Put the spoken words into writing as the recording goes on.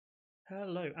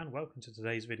Hello and welcome to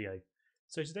today's video.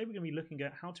 So today we're going to be looking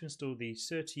at how to install the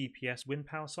CertaUPS wind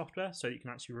power software so that you can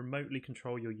actually remotely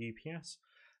control your UPS,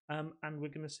 and we're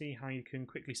going to see how you can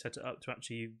quickly set it up to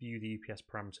actually view the UPS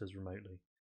parameters remotely.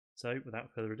 So without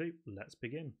further ado, let's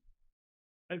begin.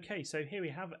 Okay, so here we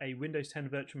have a Windows 10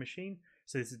 virtual machine.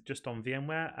 So this is just on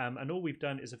VMware, and all we've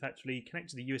done is effectively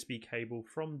connected the USB cable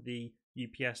from the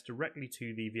UPS directly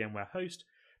to the VMware host.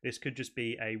 This could just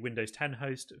be a Windows 10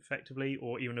 host effectively,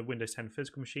 or even a Windows 10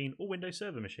 physical machine or Windows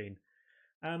Server machine.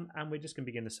 And we're just going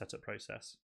to begin the setup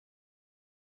process.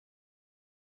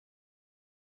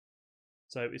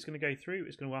 So it's going to go through,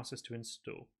 it's going to ask us to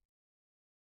install.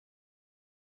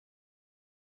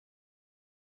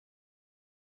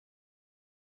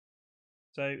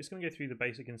 So it's going to go through the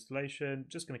basic installation,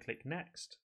 just going to click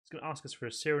next. It's going to ask us for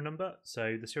a serial number.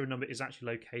 So the serial number is actually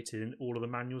located in all of the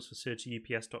manuals for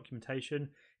CertaUPS documentation.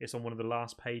 It's on one of the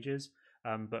last pages,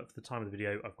 but for the time of the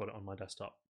video, I've got it on my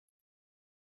desktop.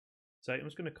 So I'm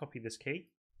just going to copy this key.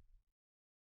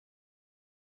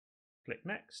 Click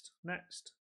next,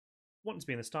 next. Want it to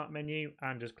be in the start menu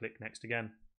and just click next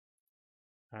again.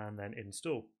 And then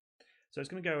install. So it's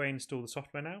going to go away and install the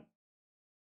software now.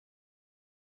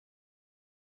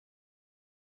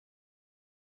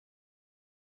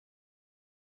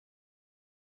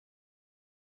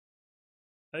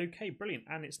 Okay, brilliant,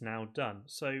 and it's now done.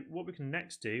 So what we can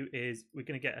next do is we're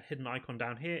going to get a hidden icon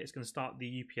down here. It's going to start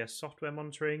the UPS software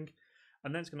monitoring,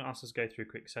 and then it's going to ask us to go through a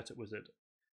quick setup wizard.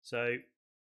 So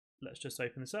let's just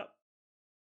open this up.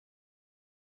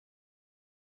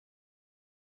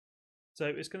 So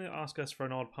it's going to ask us for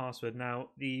an odd password. Now,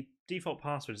 the default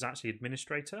password is actually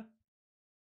administrator, and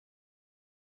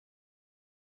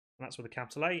that's with a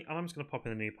capital A, and I'm just going to pop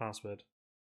in a new password.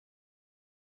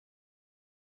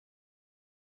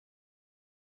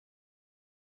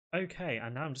 Okay,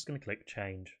 and now I'm just going to click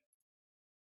change.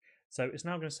 So it's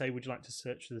now going to say, would you like to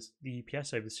search the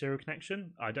UPS over the serial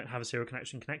connection? I don't have a serial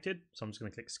connection connected, so I'm just going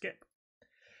to click skip.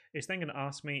 It's then going to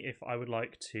ask me if I would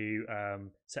like to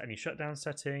set any shutdown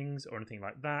settings or anything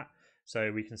like that.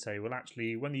 So we can say, well,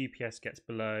 actually, when the UPS gets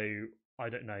below, I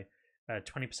don't know,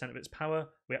 20% of its power,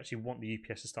 we actually want the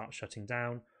UPS to start shutting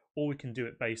down, or we can do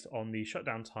it based on the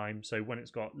shutdown time. So when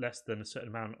it's got less than a certain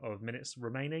amount of minutes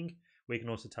remaining, we can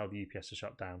also tell the UPS to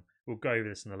shut down. We'll go over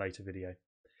this in a later video.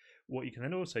 What you can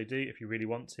then also do, if you really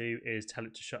want to, is tell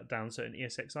it to shut down certain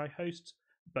ESXi hosts,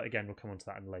 but again, we'll come on to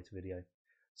that in a later video.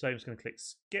 So I'm just going to click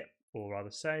skip, or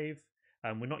rather save.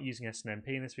 We're not using SNMP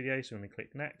in this video, so I'm going to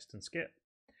click next and skip.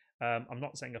 I'm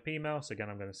not setting up email, so again,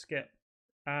 I'm going to skip.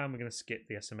 And we're going to skip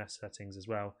the SMS settings as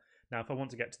well. Now, if I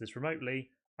want to get to this remotely,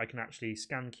 I can actually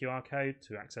scan QR code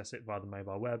to access it via the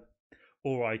mobile web,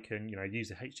 or I can, use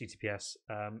the HTTPS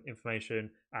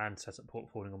information and set up port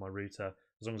forwarding on my router,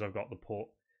 as long as I've got the port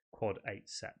quad 8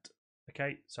 set.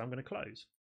 Okay, so I'm going to close.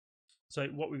 So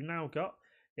what we've now got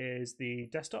is the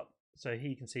desktop. So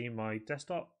here you can see my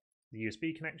desktop, the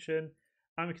USB connection,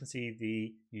 and we can see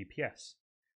the UPS.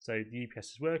 So the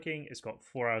UPS is working, it's got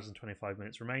 4 hours and 25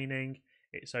 minutes remaining,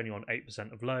 it's only on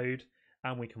 8% of load,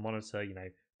 and we can monitor,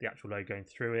 the actual load going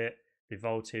through it, the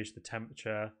voltage, the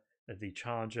temperature, the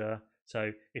charger.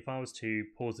 So if I was to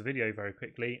pause the video very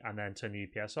quickly and then turn the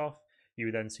UPS off, you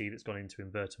would then see that it's gone into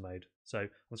inverter mode. So I'm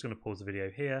just going to pause the video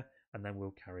here and then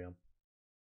we'll carry on.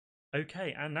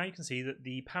 Okay, and now you can see that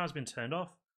the power's been turned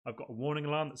off. I've got a warning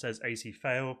alarm that says AC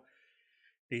fail.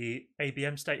 The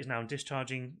ABM state is now in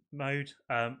discharging mode.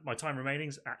 My time remaining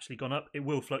has actually gone up. It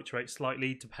will fluctuate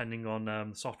slightly depending on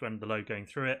the software and the load going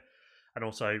through it. And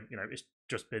also, it's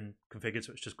just been configured,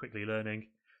 so it's just quickly learning.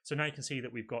 So now you can see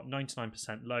that we've got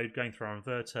 99% load going through our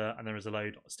inverter, and there is a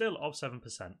load still of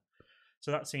 7%.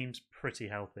 So that seems pretty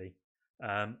healthy.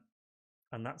 And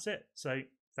that's it. So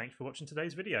thanks for watching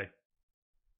today's video.